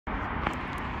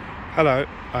Hello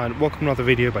and welcome to another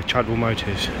video by Chadwell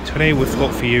Motors. Today we've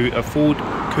got for you a Ford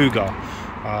Kuga.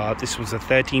 This was a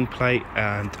 13 plate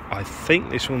and I think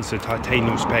this one's a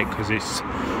titanium spec because it's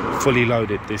fully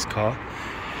loaded, this car.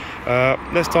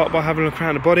 Let's start by having a look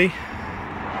around the body.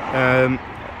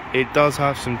 It does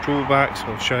have some drawbacks.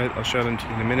 I'll show them to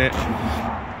you in a minute.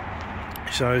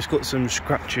 So it's got some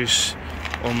scratches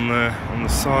on the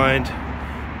side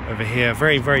over here,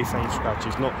 very faint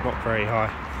scratches, not very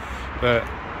high, but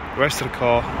the rest of the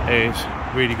car is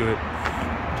really good.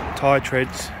 Tyre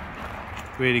treads,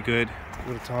 really good.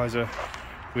 All the tyres are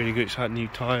really good. It's had new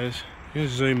tyres. I'm going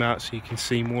to zoom out so you can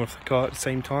see more of the car at the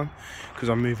same time because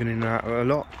I'm moving in and out a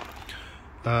lot.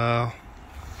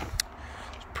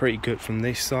 It's pretty good from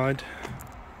this side.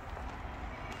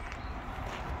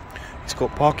 It's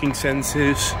got parking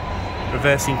sensors,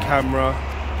 reversing camera.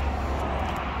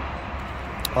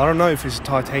 I don't know if it's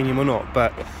titanium or not,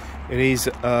 but it is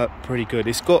pretty good.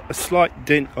 It's got a slight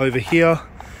dent over here.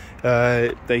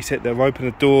 They said they'll open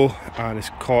the door and it's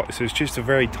caught, so it's just a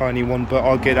very tiny one, but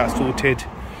I'll get that sorted.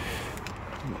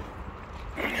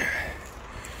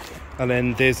 And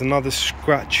then there's another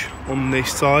scratch on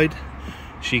this side,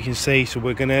 as you can see, so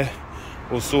we'll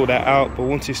sort that out, but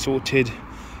once it's sorted,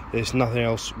 there's nothing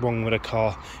else wrong with the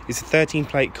car. It's a 13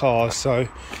 plate car, so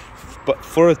but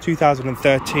for a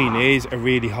 2013 it is a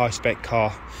really high spec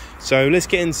car. So let's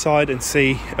get inside and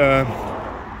see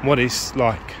what it's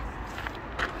like.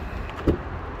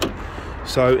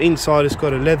 So inside it's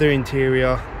got a leather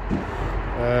interior.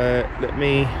 Let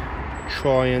me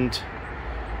try and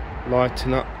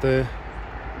lighten up the...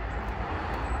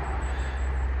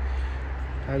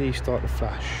 How do you start the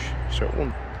flash? So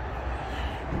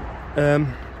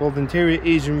well, the interior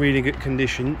is in really good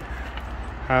condition.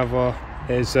 However,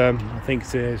 there's I think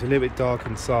there's a little bit dark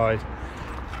inside,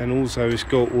 and also it's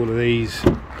got all of these,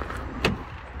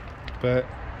 but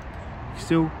you can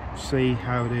still see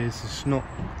how it is. It's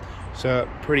a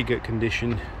pretty good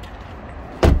condition.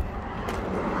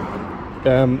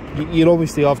 You'll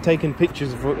obviously, I've taken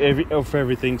pictures of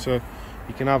everything, so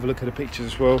you can have a look at the pictures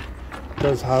as well. It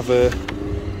does have a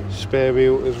spare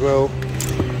wheel as well.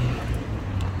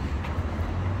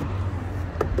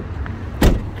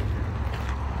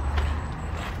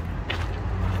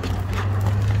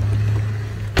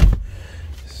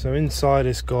 So inside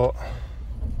it's got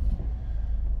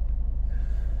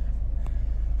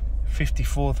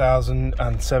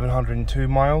 54,702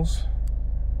 miles.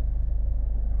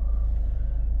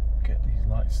 Get these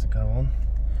lights to go on.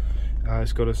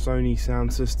 It's got a Sony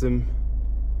sound system.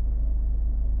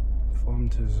 If I'm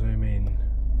to zoom in,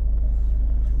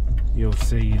 you'll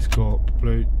see it's got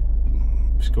a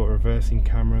reversing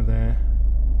camera there.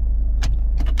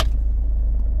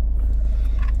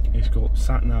 It's got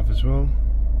sat nav as well.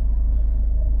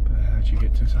 How do you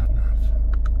get to sat nav?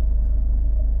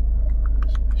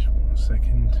 Just 1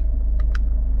 second.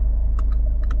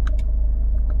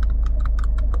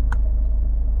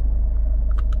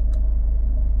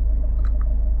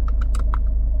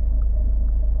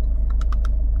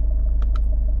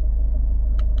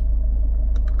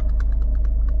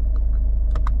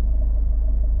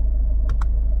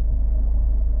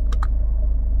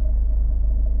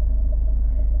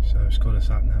 So it's got a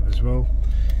sat nav as well.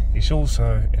 It's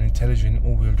also an intelligent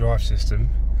all-wheel drive system,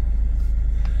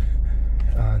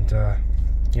 and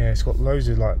yeah, it's got loads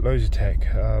of tech.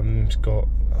 It's got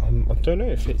I don't know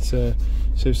if it's so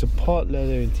it's a part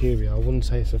leather interior. I wouldn't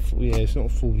say it's it's not a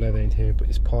full leather interior, but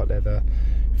it's part leather,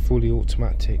 fully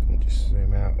automatic. I'll just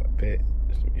zoom out a bit.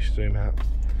 Just zoom out.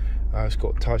 It's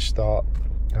got touch start,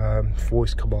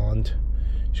 voice command.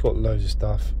 It's got loads of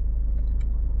stuff.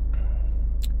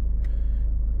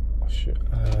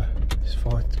 It's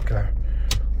fine to go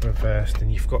reversed,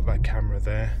 and you've got that camera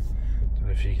there. Don't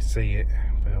know if you can see it,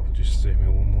 but I'll just zoom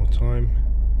in one more time.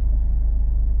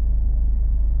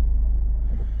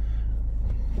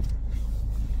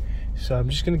 So I'm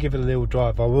just going to give it a little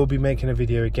drive. I will be making a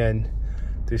video again.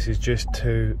 This is just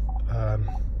to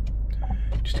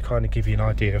kind of give you an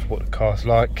idea of what the car's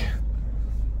like.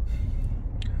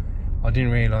 I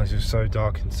didn't realise it was so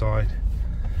dark inside.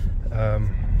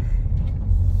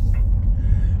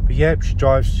 But yeah, she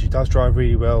does drive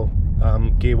really well.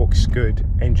 Gearbox is good,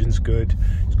 engine's good.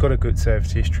 It's got a good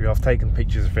service history. I've taken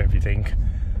pictures of everything.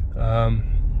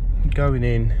 Going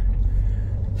in,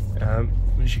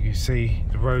 as you can see,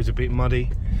 the road's a bit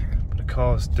muddy, but the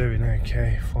car's doing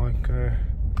okay. If I go,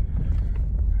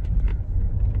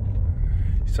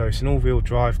 so it's an all-wheel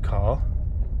drive car.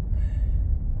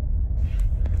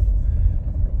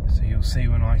 So you'll see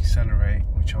when I accelerate,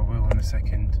 which I will in a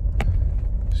second.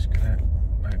 Just gonna.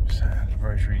 Oops, the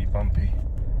road's really bumpy,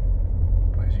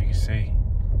 but as you can see,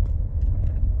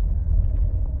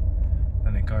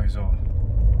 goes off.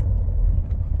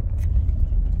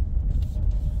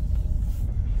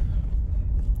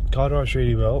 Car drives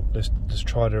really well. Let's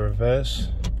try the reverse.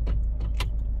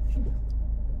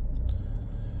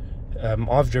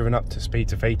 I've driven up to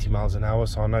speeds of 80 miles an hour,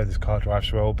 so I know this car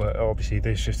drives well, but obviously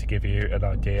this is just to give you an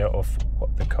idea of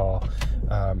what the car,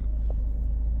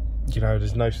 you know,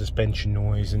 there's no suspension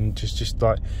noise, and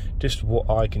just what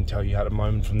I can tell you at the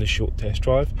moment from this short test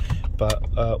drive.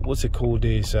 But what's it called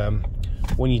is,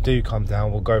 when you do come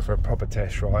down, we'll go for a proper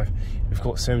test drive. We've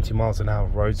got 70 miles an hour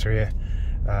roads here,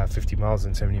 50 miles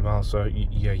and 70 miles, so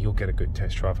yeah, you'll get a good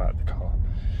test drive out of the car.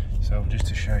 So just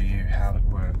to show you how it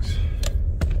works.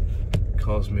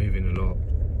 Car's moving a lot,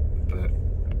 but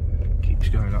keeps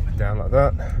going up and down like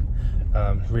that.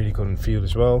 Really good on feel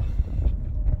as well.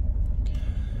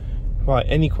 Right,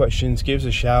 any questions, give us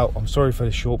a shout. I'm sorry for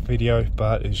the short video,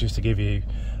 but it was just to give you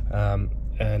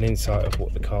an insight of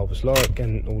what the car was like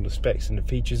and all the specs and the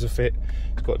features of it.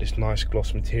 It's got this nice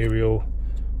gloss material,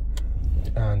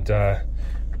 and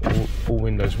all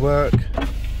windows work.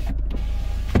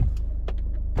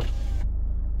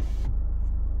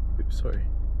 Oops, sorry.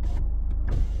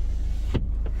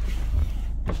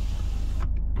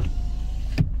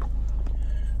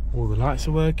 All the lights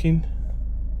are working,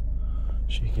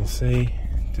 as you can see.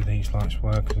 Do these lights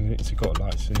work? It's got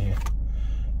lights in here.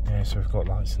 Yeah, so we've got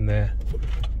lights in there.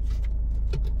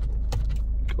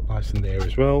 Got lights in there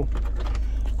as well.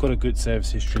 Got a good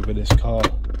service history with this car.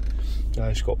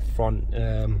 It's got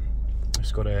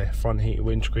it's got a front heated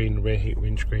windscreen, rear heated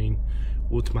windscreen,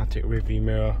 automatic rear view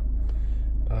mirror.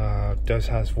 Does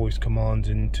has voice commands,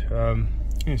 and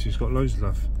yeah, so it's got loads of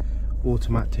stuff.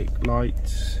 Automatic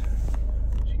lights.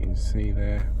 You can see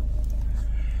there.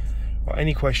 Well,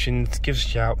 any questions, give us a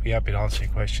shout. Be happy to answer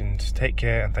your questions. Take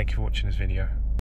care, and thank you for watching this video.